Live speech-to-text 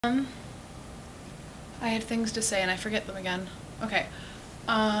I had things to say and I forget them again. Okay.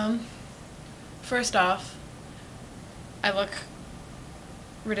 First off, I look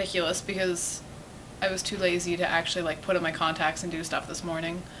ridiculous because I was too lazy to actually like put in my contacts and do stuff this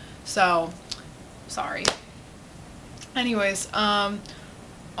morning. So, sorry. Anyways,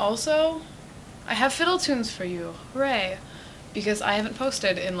 also, I have fiddle tunes for you. Hooray. Because I haven't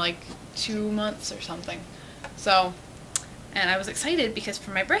posted in like 2 months or something. So, and I was excited because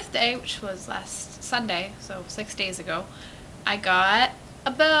for my birthday, which was last Sunday, so 6 days ago, I got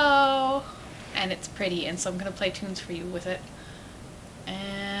a bow. And it's pretty, and so I'm going to play tunes for you with it.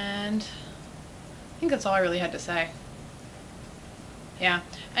 And I think that's all I really had to say. Yeah.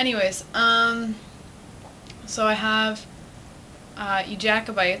 Anyways, so I have You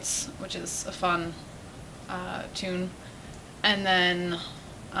Jacobites, which is a fun tune. And then,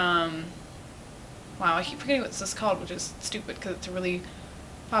 wow, I keep forgetting what this is called, which is stupid because it's a really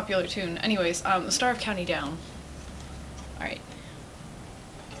popular tune. Anyways, The Star of County Down. Alright.